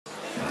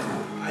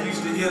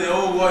to hear the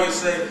old warrior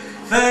say,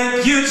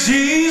 thank you,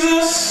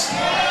 Jesus.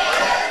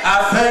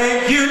 I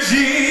thank you,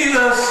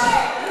 Jesus.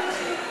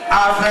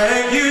 I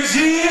thank you,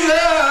 Jesus.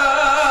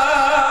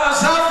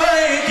 I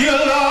thank you,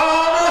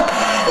 Lord.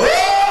 Oh,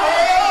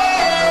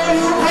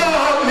 you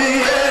brought me,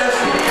 yes,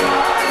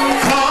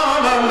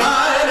 from a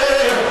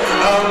mighty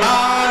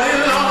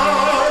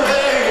long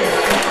way.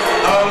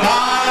 A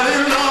mighty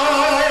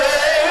long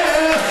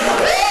way.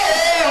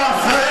 Oh, I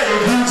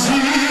thank you,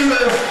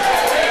 Jesus.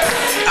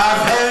 I